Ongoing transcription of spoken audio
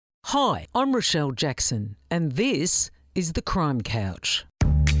Hi, I'm Rochelle Jackson, and this is The Crime Couch.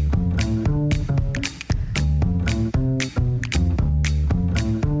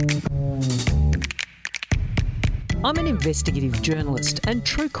 I'm an investigative journalist and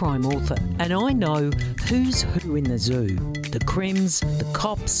true crime author, and I know who's who in the zoo, the crims, the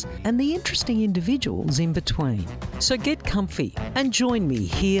cops, and the interesting individuals in between. So get comfy and join me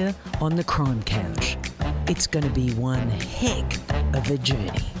here on The Crime Couch. It's going to be one heck of a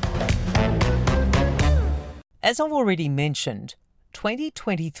journey. As I've already mentioned,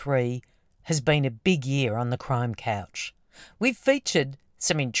 2023 has been a big year on The Crime Couch. We've featured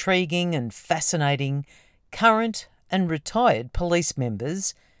some intriguing and fascinating current and retired police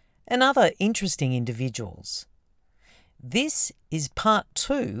members and other interesting individuals. This is part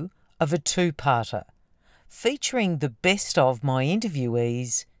 2 of a two-parter featuring the best of my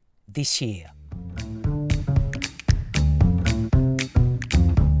interviewees this year.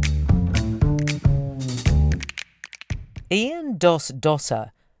 Ian Dos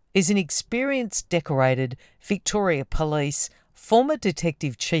Dossa is an experienced decorated Victoria Police former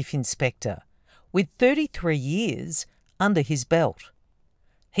Detective Chief Inspector with 33 years under his belt.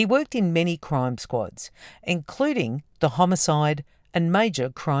 He worked in many crime squads, including the homicide and major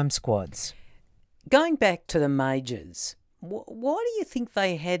crime squads. Going back to the majors, why do you think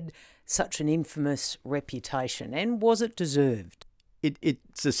they had such an infamous reputation, and was it deserved?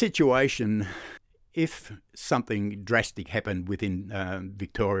 It's a situation, if something drastic happened within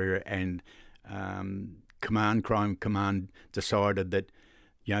Victoria and Crime Command decided that,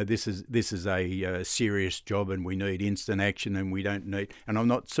 you know, this is a serious job and we need instant action and we don't need, and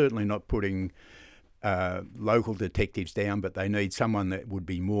I'm certainly not putting local detectives down, but they need someone that would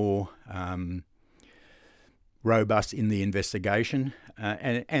be more robust in the investigation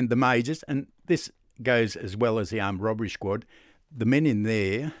and the majors, and this goes as well as the armed robbery squad. The men in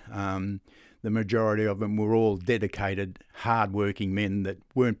there, the majority of them were all dedicated, hard-working men that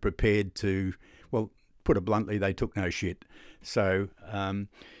weren't prepared to, well, put it bluntly, they took no shit. So,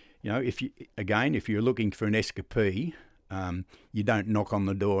 you know, if you're looking for an escapee, you don't knock on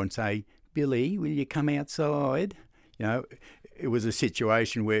the door and say, "Billy, will you come outside?" You know, it was a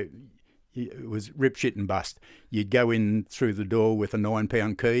situation where it was rip, shit and bust. You'd go in through the door with a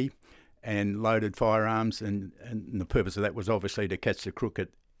 9-pound key and loaded firearms, and the purpose of that was obviously to catch the crook at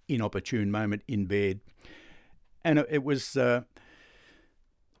inopportune moment in bed. And it was, I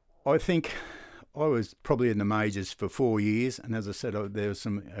think, I was probably in the majors for 4 years, and as I said, there were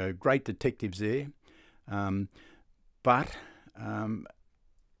some great detectives there. But I'm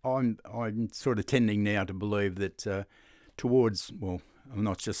sort of tending now to believe that towards, well, I'm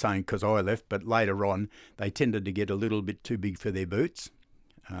not just saying because I left, but later on, they tended to get a little bit too big for their boots.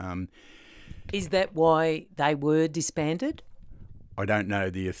 Is that why they were disbanded? I don't know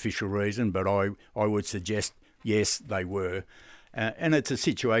the official reason, but I would suggest, yes, they were. And it's a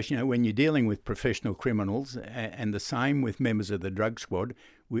situation, you know, when you're dealing with professional criminals, and the same with members of the drug squad,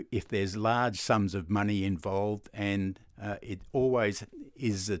 if there's large sums of money involved, and it always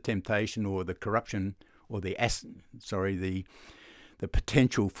is the temptation or the corruption or the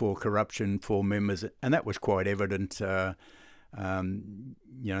potential for corruption for members, and that was quite evident.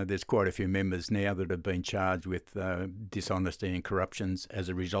 You know, there's quite a few members now that have been charged with dishonesty and corruptions as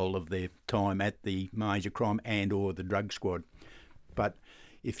a result of their time at the major crime and or the drug squad. But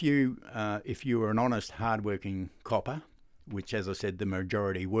if you were an honest, hard-working copper, which, as I said, the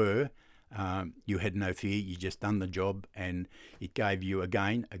majority were, you had no fear. You just done the job, and it gave you,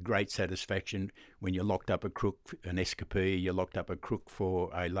 again, a great satisfaction when you locked up a crook, an escapee, you locked up a crook for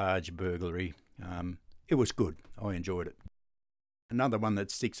a large burglary. It was good. I enjoyed it. Another one that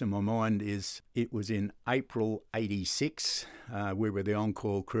sticks in my mind is it was in April '86. We were the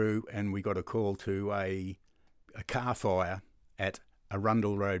on-call crew, and we got a call to a car fire at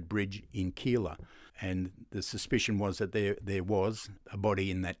Arundel Road Bridge in Keilor, and the suspicion was that there was a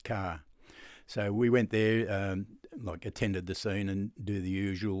body in that car. So we went there, attended the scene and do the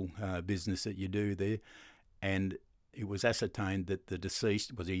usual business that you do there, and it was ascertained that the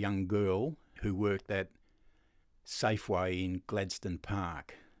deceased was a young girl who worked at Safeway in Gladstone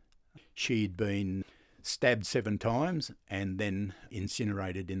Park. She'd been stabbed 7 times and then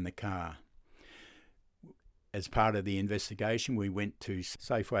incinerated in the car. As part of the investigation, we went to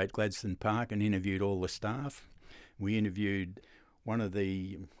Safeway at Gladstone Park and interviewed all the staff. We interviewed one of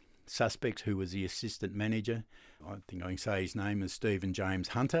the suspects who was the assistant manager. I think I can say his name is Stephen James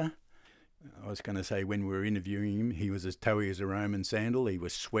Hunter. I was going to say when we were interviewing him, he was as towy as a Roman sandal. He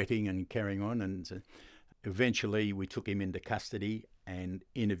was sweating and carrying on, and eventually we took him into custody and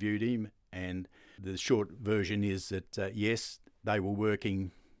interviewed him, and the short version is that, yes, they were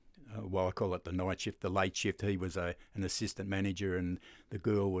working well, I call it the night shift, the late shift. He was an assistant manager and the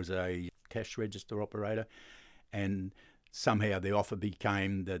girl was a cash register operator. And somehow the offer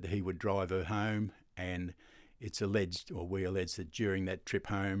became that he would drive her home, and it's alleged, or we allege, that during that trip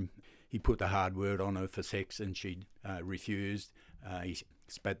home, he put the hard word on her for sex and she refused. He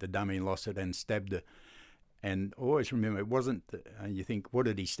spat the dummy, lost it, and stabbed her. And always remember, it wasn't, you think, what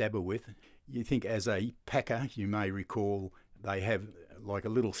did he stab her with? You think as a packer, you may recall, they have like a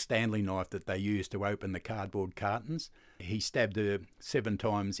little Stanley knife that they use to open the cardboard cartons. He stabbed her 7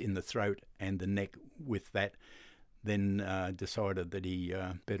 times in the throat and the neck with that, then decided that he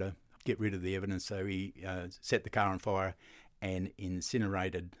better get rid of the evidence, so he set the car on fire and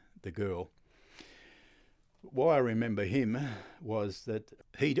incinerated the girl. Why I remember him was that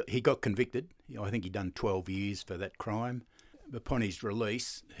he got convicted. I think he'd done 12 years for that crime. Upon his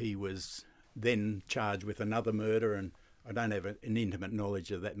release, he was then charged with another murder, and I don't have an intimate knowledge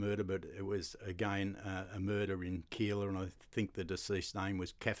of that murder, but it was, again, a murder in Keilor, and I think the deceased name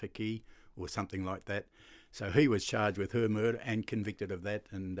was Kafaki or something like that. So he was charged with her murder and convicted of that,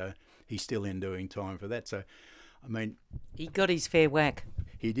 and he's still in doing time for that. So, I mean... He got his fair whack.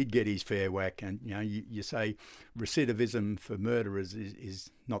 He did get his fair whack, and you say recidivism for murderers is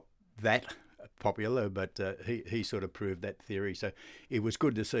not that popular, but he sort of proved that theory. So it was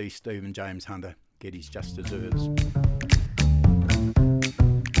good to see Stephen James Hunter get his just deserves.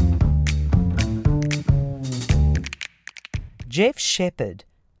 Jeff Shepherd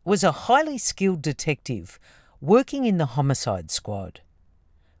was a highly skilled detective working in the homicide squad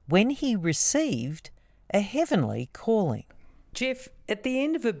when he received a heavenly calling. Jeff, at the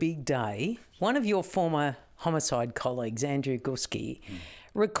end of a big day, one of your former homicide colleagues, Andrew Guski,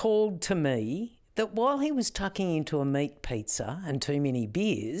 recalled to me that while he was tucking into a meat pizza and too many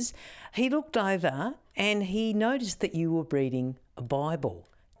beers, he looked over and he noticed that you were reading a Bible.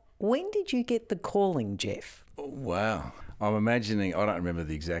 When did you get the calling, Jeff? Wow. I'm imagining, I don't remember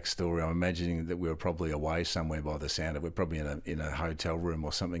the exact story, I'm imagining that we were probably away somewhere by the sound of it. We're probably in a hotel room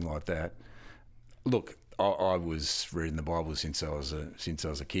or something like that. Look, I was reading the Bible since I was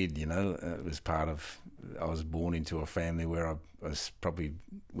a kid, you know. It was part of, I was born into a family where I probably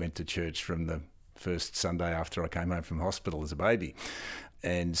went to church from the first Sunday after I came home from hospital as a baby.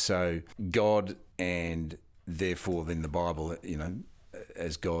 And so God, and therefore then the Bible, you know,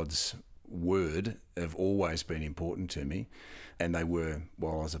 as God's word, have always been important to me, and they were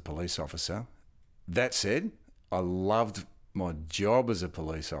while I was a police officer. That said, I loved my job as a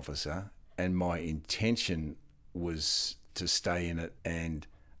police officer, and my intention was to stay in it. And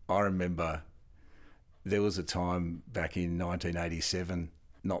I remember there was a time back in 1987,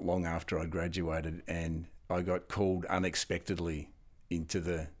 not long after I graduated, and I got called unexpectedly into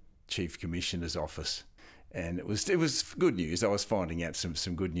the Chief Commissioner's office. And it was good news. I was finding out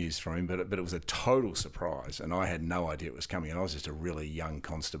some good news from him, but it was a total surprise, and I had no idea it was coming. And I was just a really young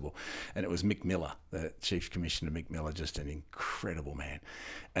constable, and it was Mick Miller, the Chief Commissioner Mick Miller, just an incredible man.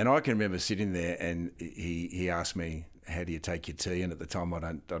 And I can remember sitting there, and he asked me, "How do you take your tea?" And at the time, I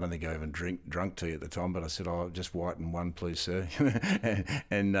don't think I even drunk tea at the time, but I said, "Oh, just white and one, please, sir."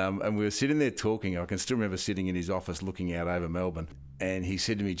 and we were sitting there talking. I can still remember sitting in his office looking out over Melbourne, and he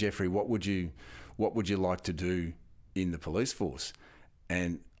said to me, "Jeffrey, what would you like to do in the police force?"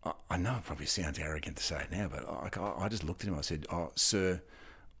 And I know it probably sounds arrogant to say it now, but I just looked at him. I said, "Oh, sir,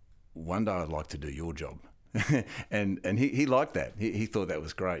 one day I'd like to do your job." and he liked that. He thought that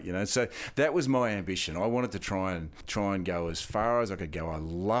was great, you know. So that was my ambition. I wanted to try and go as far as I could go. I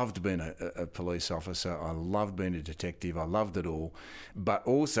loved being a police officer. I loved being a detective. I loved it all. But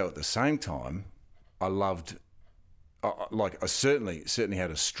also at the same time, I loved... I certainly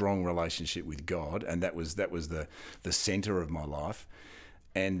had a strong relationship with God, and that was the centre of my life.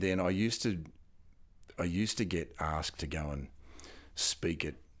 And then I used to get asked to go and speak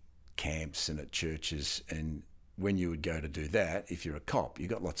at camps and at churches, and when you would go to do that, if you're a cop, you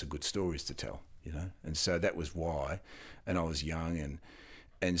got lots of good stories to tell, you know. And so that was why. And I was young,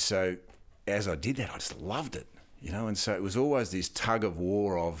 and so as I did that, I just loved it, you know. And so it was always this tug of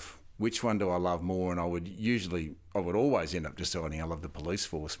war of, which one do I love more? And I would always end up deciding I love the police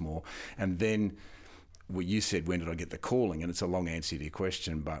force more. And then, well, you said, when did I get the calling? And it's a long answer to your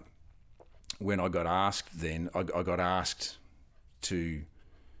question, but when I got asked then, I got asked to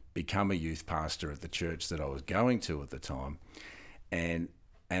become a youth pastor at the church that I was going to at the time. And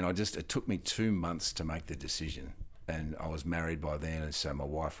it took me 2 months to make the decision. And I was married by then, and so my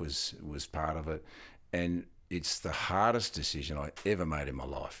wife was part of it. And it's the hardest decision I ever made in my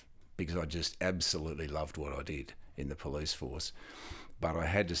life, because I just absolutely loved what I did in the police force. But I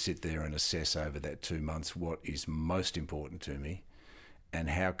had to sit there and assess over that 2 months what is most important to me. and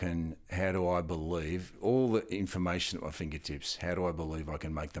how do I believe all the information at my fingertips? How do I believe I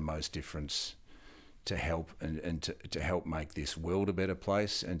can make the most difference to help and to help make this world a better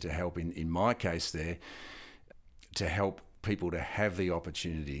place, and to help in my case there, to help people to have the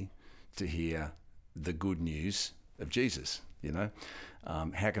opportunity to hear the good news of Jesus, you know?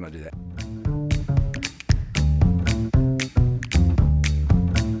 How can I do that?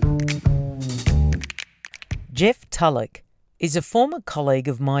 Geoff Tulloch is a former colleague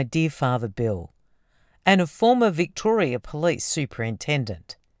of my dear father Bill and a former Victoria Police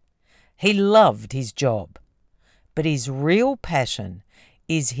Superintendent. He loved his job, but his real passion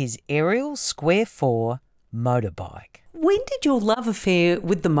is his Ariel Square 4 motorbike. When did your love affair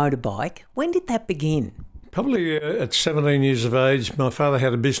with the motorbike, when did that begin? Probably at 17 years of age. My father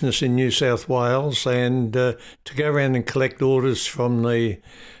had a business in New South Wales, and to go around and collect orders from the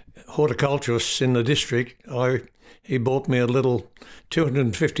horticulturists in the district, he bought me a little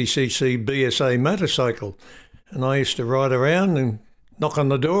 250cc BSA motorcycle, and I used to ride around and knock on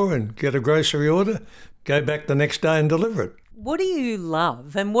the door and get a grocery order, go back the next day and deliver it. What do you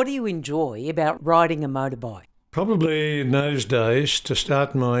love and what do you enjoy about riding a motorbike? Probably in those days, to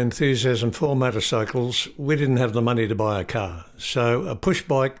start my enthusiasm for motorcycles, we didn't have the money to buy a car. So a push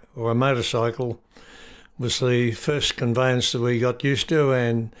bike or a motorcycle was the first conveyance that we got used to,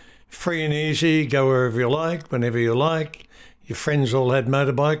 and free and easy, go wherever you like, whenever you like. Your friends all had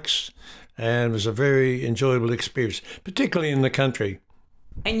motorbikes, and it was a very enjoyable experience, particularly in the country.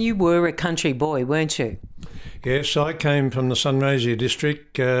 And you were a country boy, weren't you? Yes, I came from the Sunraysia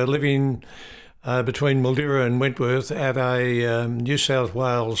district, living between Mildura and Wentworth at a New South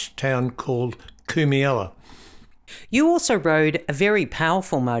Wales town called Coomiella. You also rode a very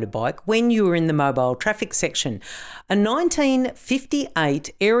powerful motorbike when you were in the mobile traffic section, a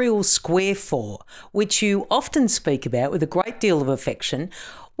 1958 Ariel Square 4, which you often speak about with a great deal of affection.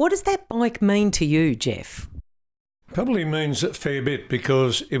 What does that bike mean to you, Geoff? Probably means a fair bit,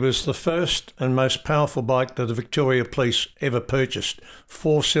 because it was the first and most powerful bike that the Victoria Police ever purchased.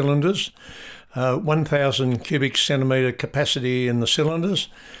 4 cylinders, 1,000 cubic centimetre capacity in the cylinders,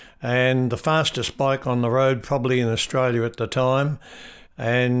 and the fastest bike on the road probably in Australia at the time.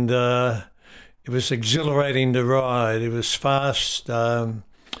 And it was exhilarating to ride. It was fast. And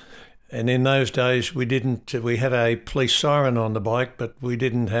in those days, we had a police siren on the bike, but we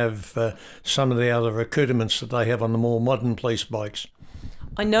didn't have some of the other accoutrements that they have on the more modern police bikes.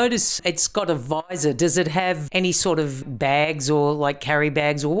 I notice it's got a visor. Does it have any sort of bags or like carry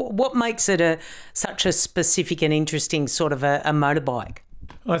bags, or what makes it such a specific and interesting sort of a motorbike?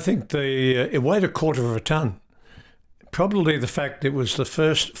 I think it weighed 1/4 of a tonne. Probably the fact it was the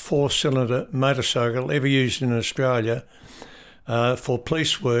first 4-cylinder motorcycle ever used in Australia for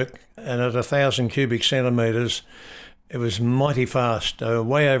police work, and at 1,000 cubic centimetres, it was mighty fast,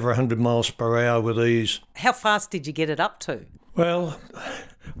 way over 100 miles per hour with ease. How fast did you get it up to? Well,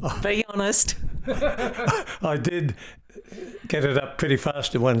 be honest. I did get it up pretty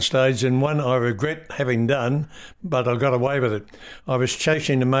fast at one stage, and one I regret having done, but I got away with it. I was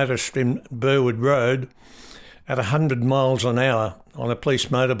chasing the motorist in Burwood Road at 100 miles an hour on a police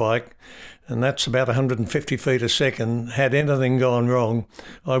motorbike, and that's about 150 feet a second. Had anything gone wrong,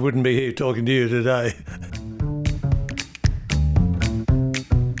 I wouldn't be here talking to you today.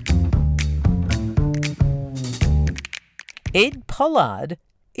 Ed Pollard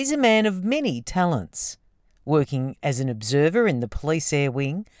is a man of many talents, working as an observer in the police air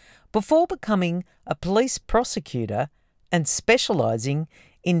wing before becoming a police prosecutor and specialising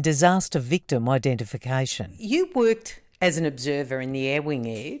in disaster victim identification. You worked as an observer in the air wing,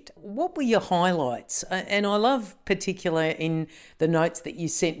 Ed. What were your highlights? And I love particular in the notes that you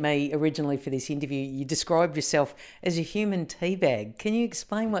sent me originally for this interview, you described yourself as a human teabag. Can you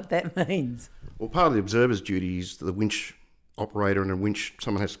explain what that means? Well, part of the observer's duty is the winch operator, and a winch,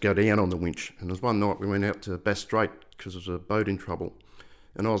 someone has to go down on the winch. And there was one night we went out to Bass Strait because there was a boat in trouble,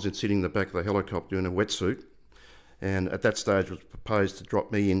 and I was sitting in the back of the helicopter in a wetsuit, and at that stage it was proposed to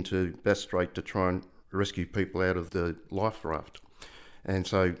drop me into Bass Strait to try and rescue people out of the life raft. And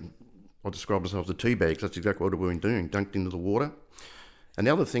so I described myself as a teabag. That's exactly what we were doing, dunked into the water. And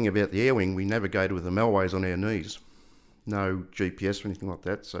the other thing about the air wing, we navigated with the Melways on our knees. No GPS or anything like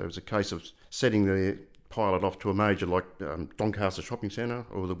that, so it was a case of setting the pilot off to a major like Doncaster Shopping Centre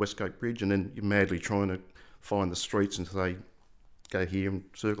or the Westgate Bridge, and then you're madly trying to find the streets until they go here and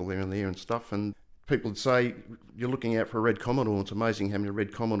circle there and there and stuff. And people would say, you're looking out for a red Commodore. It's amazing how many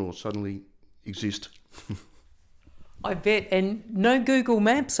red Commodores suddenly exist. I bet. And no Google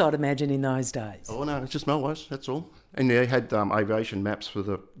Maps, I'd imagine, in those days. Oh no, it's just Melrose, that's all. And they had aviation maps for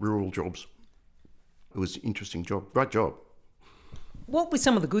the rural jobs. It was an interesting job, great job. What were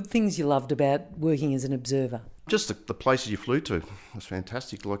some of the good things you loved about working as an observer? Just the places you flew to was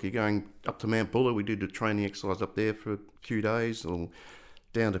fantastic. Like you're going up to Mount Buller, we did a training exercise up there for a few days, or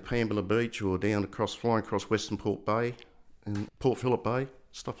down to Pambula Beach, or down flying across Western Port Bay and Port Phillip Bay,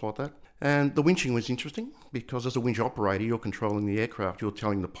 stuff like that. And the winching was interesting because as a winch operator, you're controlling the aircraft. You're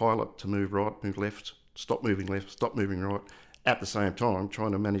telling the pilot to move right, move left, stop moving right, at the same time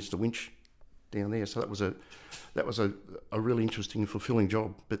trying to manage the winch down there. So that was a really interesting and fulfilling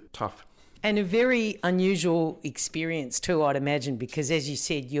job, but tough. And a very unusual experience too, I'd imagine, because as you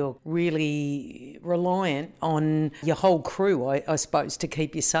said, you're really reliant on your whole crew, I suppose, to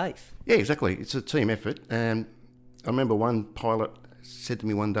keep you safe. Yeah, exactly. It's a team effort. And I remember one pilot said to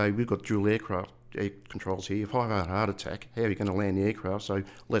me one day, we've got dual air controls here. If I have a heart attack, how are you going to land the aircraft? So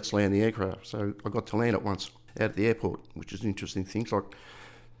let's land the aircraft. So I got to land it once out at the airport, which is an interesting thing. It's like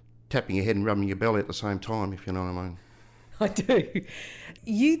tapping your head and rubbing your belly at the same time, if you know what I mean. I do.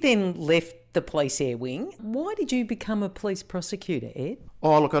 You then left the Police Air Wing. Why did you become a police prosecutor, Ed?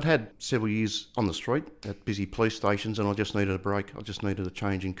 Oh, look, I'd had several years on the street at busy police stations and I just needed a break. I just needed a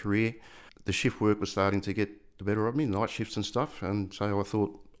change in career. The shift work was starting to get the better of me, night shifts and stuff, and so I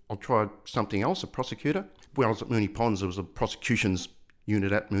thought I'll try something else, a prosecutor. When I was at Moonee Ponds, there was a prosecutions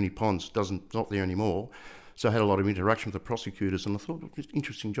unit at Moonee Ponds, not there anymore. So I had a lot of interaction with the prosecutors and I thought it was an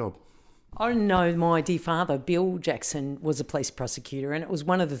interesting job. I know my dear father, Bill Jackson, was a police prosecutor, and it was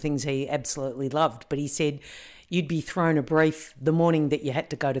one of the things he absolutely loved. But he said you'd be thrown a brief the morning that you had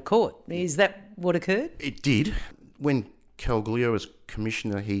to go to court. Is that what occurred? It did. When Calglio was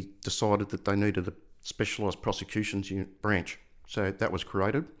commissioner, he decided that they needed a specialised prosecutions unit branch. So that was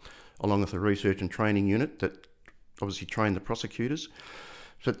created, along with a research and training unit that obviously trained the prosecutors.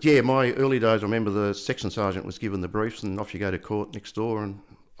 So yeah, my early days, I remember the section sergeant was given the briefs and off you go to court next door and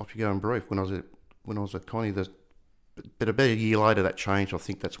off you go and brief. When I was at Connie, but about a year later that changed. I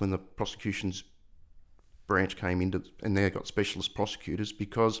think that's when the prosecutions branch came into, and they got specialist prosecutors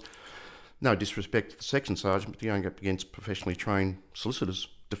because, no disrespect to the section sergeant, but you're going up against professionally trained solicitors,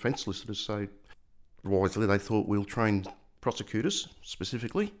 defence solicitors. So wisely they thought we'll train prosecutors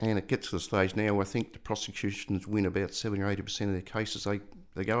specifically, and it gets to the stage now where I think the prosecutions win about 70 or 80% of their cases.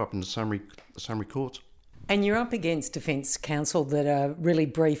 They go up in the summary courts. And you're up against Defence Counsel that are really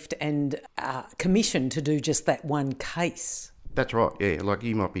briefed and commissioned to do just that one case. That's right, yeah. Like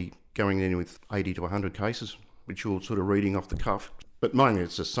you might be going in with 80 to 100 cases, which you're sort of reading off the cuff. But mainly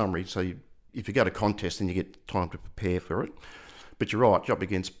it's a summary, so if you go to contest, then you get time to prepare for it. But you're right, you're up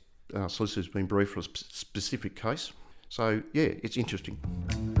against solicitors being briefed for a specific case. So, yeah, it's interesting.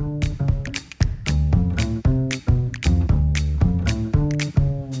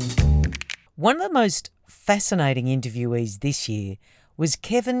 One of the most fascinating interviewees this year was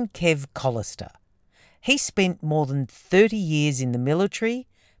Kevin Kev Collister. He spent more than 30 years in the military,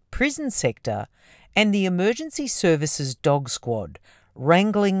 prison sector and the emergency services dog squad,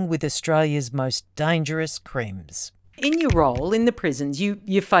 wrangling with Australia's most dangerous crims. In your role in the prisons,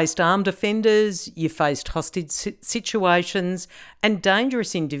 you faced armed offenders, you faced hostage situations and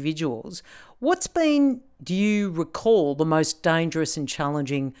dangerous individuals. What's been, do you recall, the most dangerous and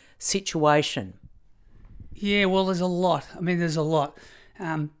challenging situation? Yeah, well, there's a lot. There's a lot.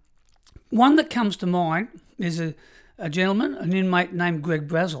 One that comes to mind is a gentleman, an inmate named Greg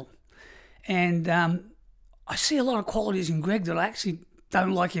Brazel. And I see a lot of qualities in Greg that I actually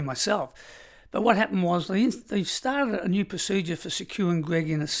don't like him myself. But what happened was they started a new procedure for securing Greg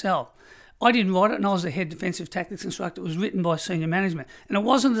in a cell. I didn't write it, and I was the head defensive tactics instructor. It was written by senior management, and it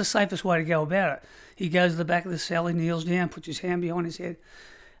wasn't the safest way to go about it. He goes to the back of the cell, he kneels down, puts his hand behind his head,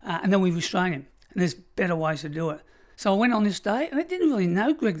 and then we restrain him. And there's better ways to do it. So I went on this day, and I didn't really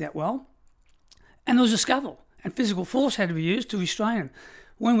know Greg that well, and there was a scuffle, and physical force had to be used to restrain him.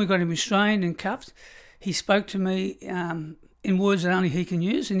 When we got him restrained and cuffed, he spoke to me in words that only he can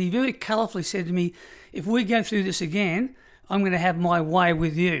use, and he very colourfully said to me, if we go through this again, I'm going to have my way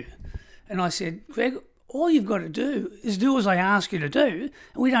with you. And I said, Greg, all you've got to do is do as I ask you to do,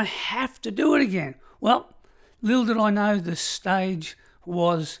 and we don't have to do it again. Well, little did I know the stage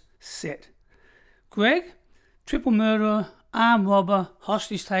was set. Greg, triple murderer, armed robber,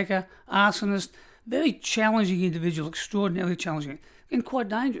 hostage taker, arsonist, very challenging individual, extraordinarily challenging, and quite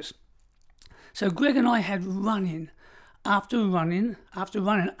dangerous. So Greg and I had run-in after run-in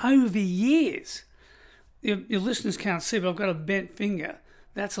over years. Your listeners can't see, but I've got a bent finger.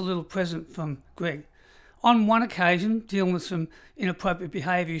 That's a little present from Greg. On one occasion, dealing with some inappropriate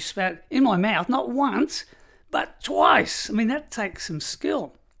behaviour, he spat in my mouth, not once, but twice. That takes some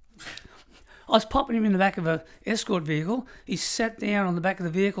skill. I was popping him in the back of an escort vehicle. He sat down on the back of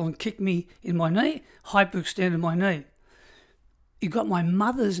the vehicle and kicked me in my knee, hyperextended my knee. he got my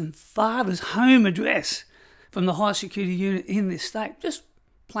mother's and father's home address from the high security unit in this state, just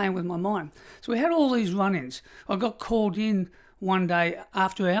playing with my mind. So we had all these run-ins. I got called in one day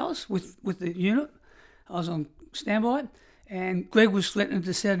after hours with the unit. I was on standby, and Greg was threatening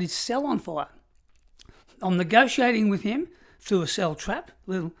to set his cell on fire. I'm negotiating with him through a cell trap,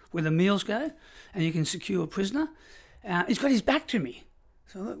 where the meals go, and you can secure a prisoner. He's got his back to me.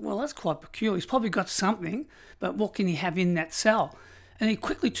 So, well, that's quite peculiar. He's probably got something, but what can he have in that cell? And he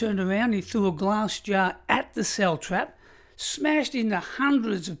quickly turned around, he threw a glass jar at the cell trap, smashed into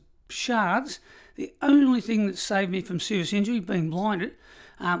hundreds of shards. The only thing that saved me from serious injury, being blinded,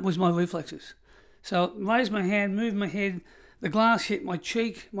 was my reflexes. So I raised my hand, moved my head, the glass hit my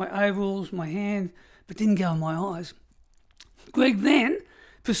cheek, my overalls, my hand, but didn't go in my eyes. Greg then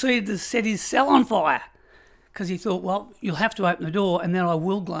proceeded to set his cell on fire because he thought, well, you'll have to open the door and then I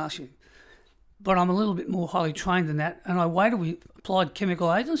will glass you. But I'm a little bit more highly trained than that, and I waited. We applied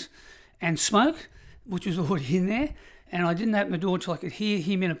chemical agents and smoke, which was already in there, and I didn't open the door until I could hear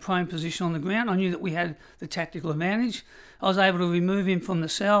him in a prone position on the ground. I knew that we had the tactical advantage. I was able to remove him from the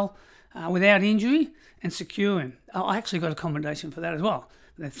cell without injury and secure him. I actually got a commendation for that as well.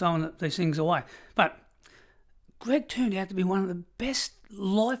 They're throwing these things away. But Greg turned out to be one of the best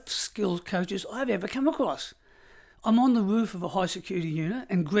life skills coaches I've ever come across. I'm on the roof of a high security unit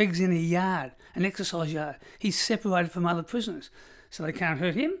and Greg's in a yard, an exercise yard. He's separated from other prisoners, so they can't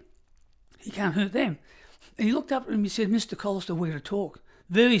hurt him, he can't hurt them. And he looked up at him and he said, Mr. Collister, we're going to talk.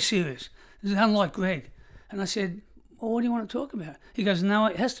 Very serious. This is unlike Greg. And I said, well, what do you want to talk about? He goes, no,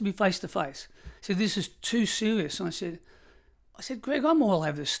 it has to be face to face. He said, this is too serious. And I said, Greg, I'm all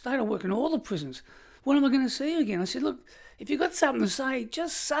over the state. I work in all the prisons. When am I going to see you again? I said, look, if you've got something to say,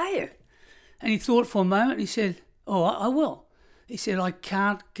 just say it. And he thought for a moment. He said, oh, I will. He said, I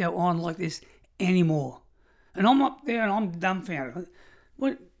can't go on like this anymore. And I'm up there and I'm dumbfounded.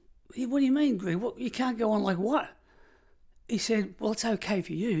 What do you mean, Greg? What, you can't go on like what? He said, well, it's okay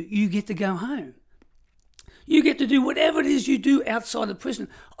for you. You get to go home. You get to do whatever it is you do outside the prison.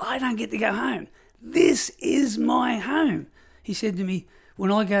 I don't get to go home. This is my home. He said to me,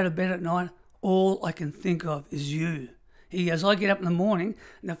 when I go to bed at night, all I can think of is you. He goes, I get up in the morning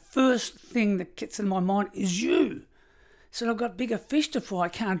and the first thing that gets in my mind is you. He said, I've got bigger fish to fry, I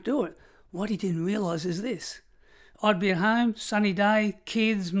can't do it. What he didn't realise is this. I'd be at home, sunny day,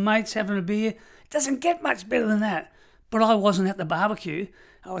 kids, mates having a beer. It doesn't get much better than that. But I wasn't at the barbecue.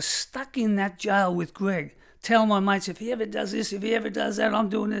 I was stuck in that jail with Greg. Tell my mates, if he ever does this, if he ever does that, I'm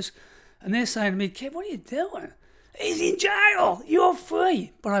doing this. And they're saying to me, Kev, what are you doing? He's in jail. You're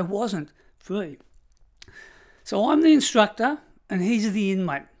free. But I wasn't free. So I'm the instructor and he's the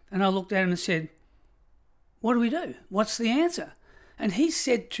inmate. And I looked at him and said, what do we do? What's the answer? And he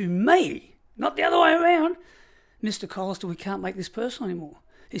said to me, not the other way around, Mr. Collister, we can't make this personal anymore.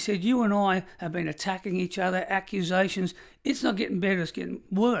 He said, you and I have been attacking each other, accusations. It's not getting better, it's getting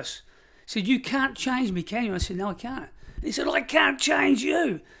worse. He said, you can't change me, can you? I said, no, I can't. And he said, I can't change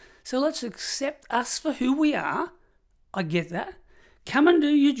you. So let's accept us for who we are. I get that. Come and do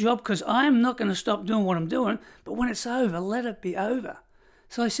your job because I am not going to stop doing what I'm doing. But when it's over, let it be over.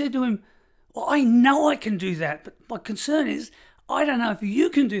 So I said to him, well, I know I can do that. But my concern is, I don't know if you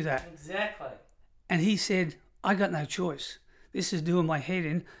can do that. Exactly. And he said, I got no choice. This is doing my head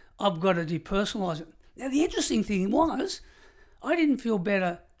in. I've got to depersonalise it. Now, the interesting thing was, I didn't feel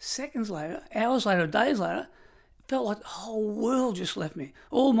better seconds later, hours later, days later. It felt like the whole world just left me.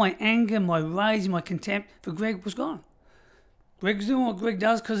 All my anger, my rage, my contempt for Greg was gone. Greg's doing what Greg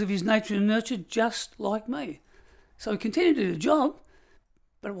does because of his nature and nurture, just like me. So he continued to do the job,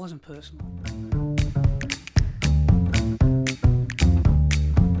 but it wasn't personal.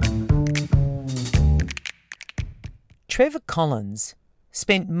 Trevor Collins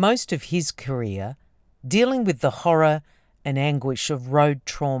spent most of his career dealing with the horror and anguish of road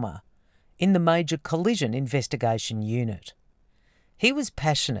trauma in the Major Collision Investigation Unit. He was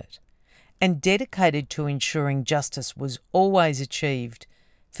passionate and dedicated to ensuring justice was always achieved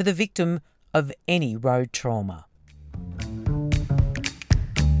for the victim of any road trauma.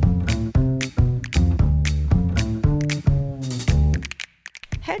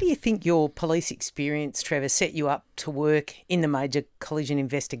 How do you think your police experience, Trevor, set you up to work in the Major Collision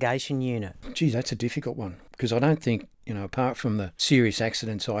Investigation Unit? Geez, that's a difficult one because I don't think, apart from the serious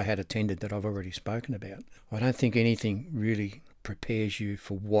accidents I had attended that I've already spoken about, I don't think anything really prepares you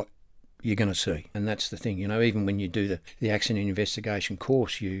for what you're going to see. And that's the thing, even when you do the accident investigation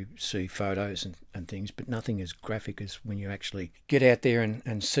course, you see photos and things, but nothing as graphic as when you actually get out there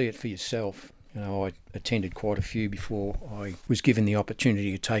and see it for yourself. I attended quite a few before I was given the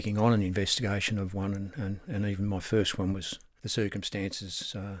opportunity of taking on an investigation of one, and even my first one was the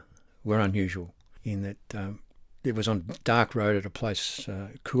circumstances were unusual in that it was on dark road at a place,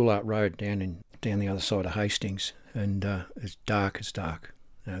 Coolart Road, down the other side of Hastings, and as dark as dark.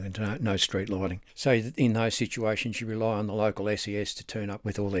 No street lighting. So in those situations, you rely on the local SES to turn up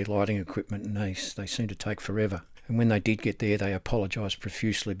with all their lighting equipment, and they seem to take forever. And when they did get there, they apologised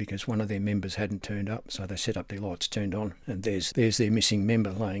profusely because one of their members hadn't turned up, so they set up their lights turned on, and there's their missing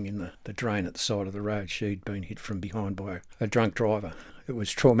member laying in the drain at the side of the road. She'd been hit from behind by a drunk driver. It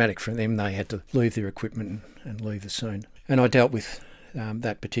was traumatic for them. They had to leave their equipment and leave the scene. And I dealt with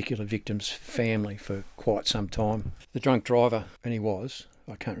that particular victim's family for quite some time. The drunk driver, and I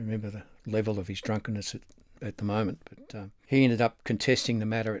can't remember the level of his drunkenness at the moment, but he ended up contesting the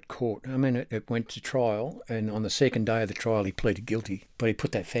matter at court. I mean, it went to trial, and on the second day of the trial he pleaded guilty, but he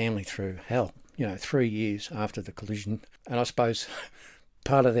put that family through hell, 3 years after the collision. And I suppose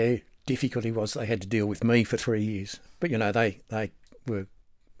part of their difficulty was they had to deal with me for 3 years. But, they were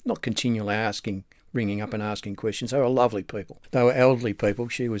not continually ringing up and asking questions. They were lovely people. They were elderly people.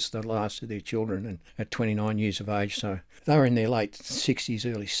 She was the last of their children, and at 29 years of age, so they were in their late 60s,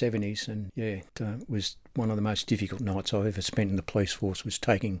 early 70s, and it was one of the most difficult nights I've ever spent in the police force, was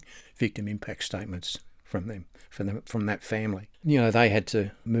taking victim impact statements from that family. They had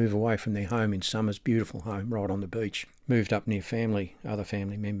to move away from their home in Summers, beautiful home right on the beach, moved up near other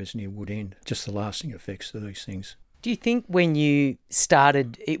family members near Wood End. Just the lasting effects of these things. Do you think when you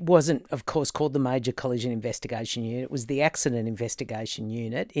started, it wasn't, of course, called the Major Collision Investigation Unit, it was the Accident Investigation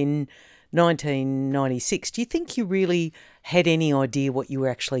Unit in 1996. Do you think you really had any idea what you were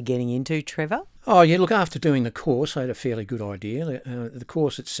actually getting into, Trevor? Oh, yeah, look, after doing the course, I had a fairly good idea. The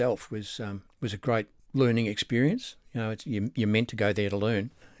course itself was a great learning experience. You're meant to go there to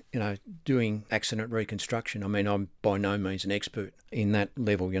learn. Doing accident reconstruction, I mean, I'm by no means an expert in that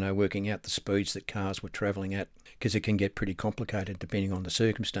level, working out the speeds that cars were travelling at, because it can get pretty complicated depending on the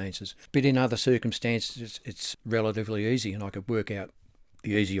circumstances. But in other circumstances, it's relatively easy, and I could work out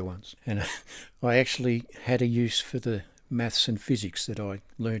the easier ones. And I actually had a use for the maths and physics that I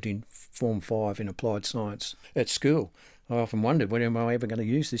learnt in Form 5 in applied science at school. I often wondered, when am I ever going to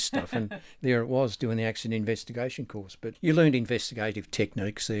use this stuff? And there it was, doing the accident investigation course. But you learned investigative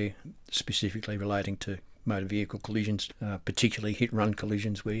techniques there, specifically relating to motor vehicle collisions, particularly hit-run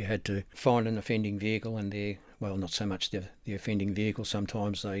collisions, where you had to find an offending vehicle and not so much the offending vehicle.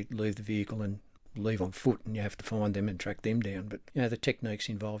 Sometimes they leave the vehicle and leave on foot, and you have to find them and track them down. But, the techniques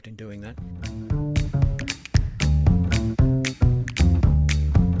involved in doing that.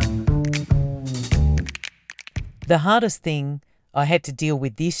 The hardest thing I had to deal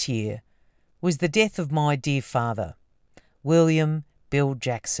with this year was the death of my dear father, William Bill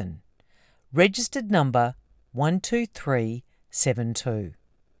Jackson, registered number 12372.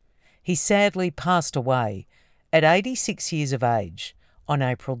 He sadly passed away at 86 years of age on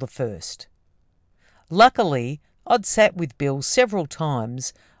April the 1st. Luckily, I'd sat with Bill several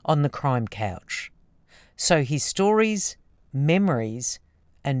times on the crime couch, so his stories, memories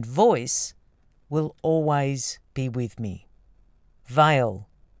and voice will always be with me. Vale,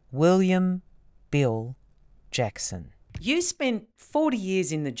 William Bill Jackson. You spent 40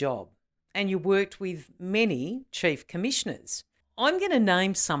 years in the job and you worked with many chief commissioners. I'm going to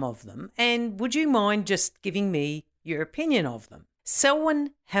name some of them, and would you mind just giving me your opinion of them?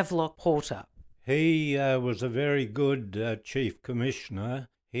 Selwyn Havelock Porter. He was a very good chief commissioner.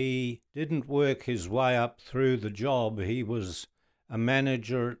 He didn't work his way up through the job. He was a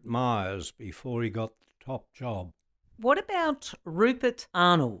manager at Myers before he got the top job. What about Rupert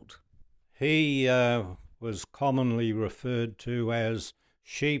Arnold? He was commonly referred to as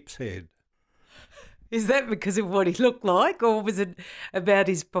Sheep's Head. Is that because of what he looked like, or was it about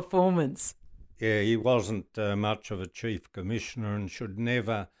his performance? Yeah, he wasn't much of a chief commissioner and should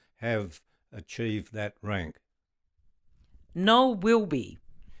never have achieved that rank. Noel Wilby.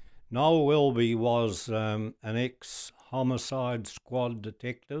 Noel Wilby was an ex-homicide squad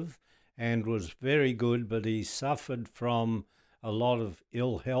detective and was very good, but he suffered from a lot of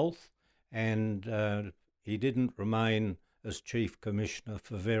ill health, and he didn't remain as chief commissioner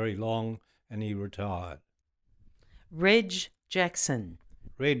for very long, and he retired. Reg Jackson.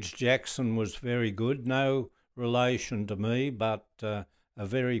 Reg Jackson was very good, no relation to me, but a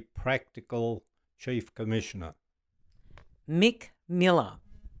very practical chief commissioner. Mick Miller.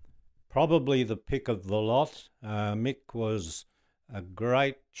 Probably the pick of the lot. Mick was a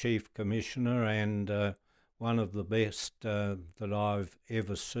great chief commissioner and one of the best that I've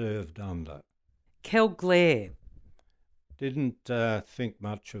ever served under. Kel Glare. Didn't think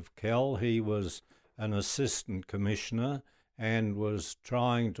much of Kel. He was an assistant commissioner and was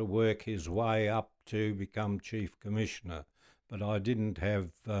trying to work his way up to become chief commissioner. but I didn't have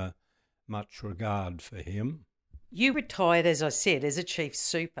much regard for him. You retired, as I said, as a chief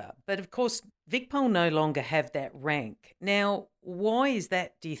super, but of course VicPol no longer have that rank. Now, why is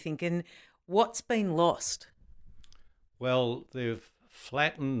that, do you think, and what's been lost? Well, they've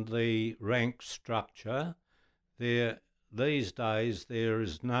flattened the rank structure. These days there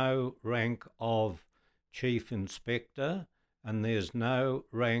is no rank of chief inspector and there's no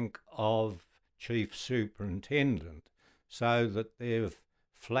rank of chief superintendent, so that they've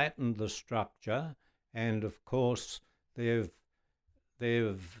flattened the structure. And of course, they've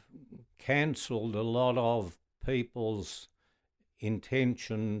cancelled a lot of people's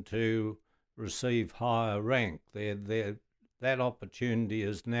intention to receive higher rank. That opportunity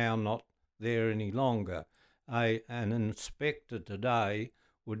is now not there any longer. An inspector today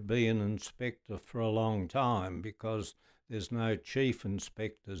would be an inspector for a long time because there's no chief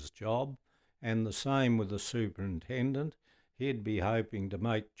inspector's job, and the same with the superintendent. He'd be hoping to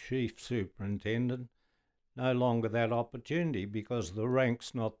make chief superintendent. No longer that opportunity because the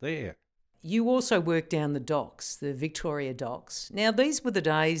rank's not there. You also worked down the docks, the Victoria docks. Now, these were the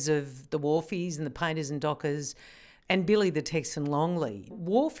days of the wharfies and the painters and dockers and Billy the Texan Longley.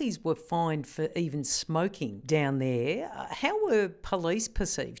 Wharfies were fined for even smoking down there. How were police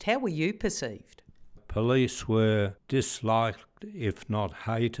perceived? How were you perceived? Police were disliked, if not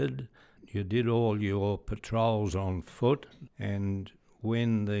hated. You did all your patrols on foot, and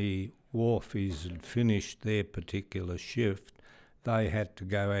when the wharfies had finished their particular shift, they had to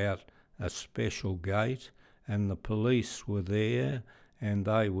go out a special gate, and the police were there, and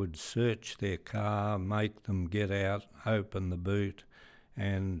they would search their car, make them get out, open the boot,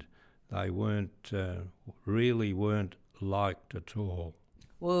 and they really weren't liked at all.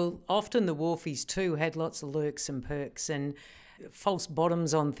 Well, often the wharfies too had lots of lurks and perks and false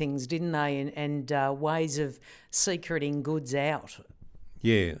bottoms on things, didn't they, and ways of secreting goods out.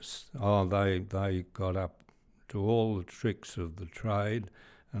 Yes, they got up to all the tricks of the trade,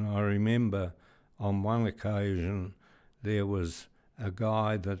 and I remember on one occasion there was a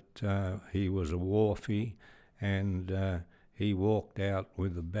guy that he was a wharfie, and he walked out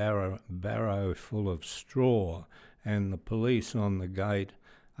with a barrow full of straw, and the police on the gate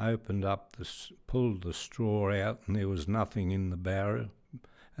opened up, pulled the straw out, and there was nothing in the barrow.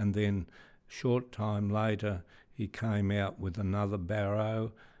 And then short time later he came out with another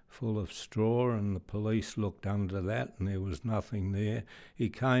barrow full of straw, and the police looked under that and there was nothing there. He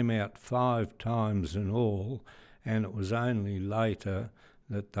came out 5 times in all, and it was only later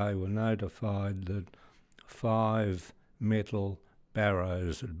that they were notified that 5 metal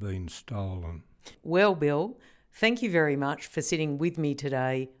barrows had been stolen. Well, Bill, thank you very much for sitting with me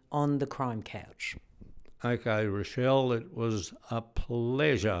today on the Crime Couch. Okay, Rochelle, it was a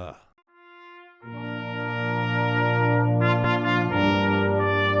pleasure.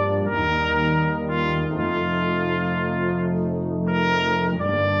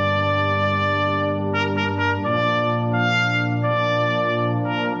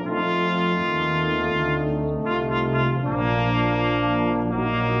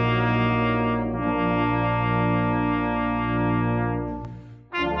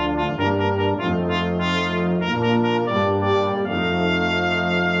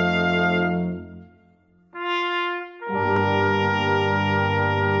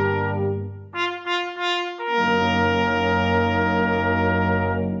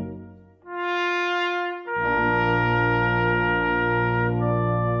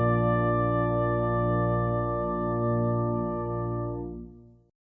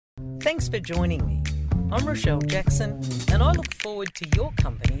 Thanks for joining me. I'm Rochelle Jackson, and I look forward to your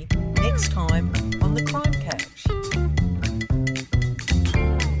company next time on the Crime Couch.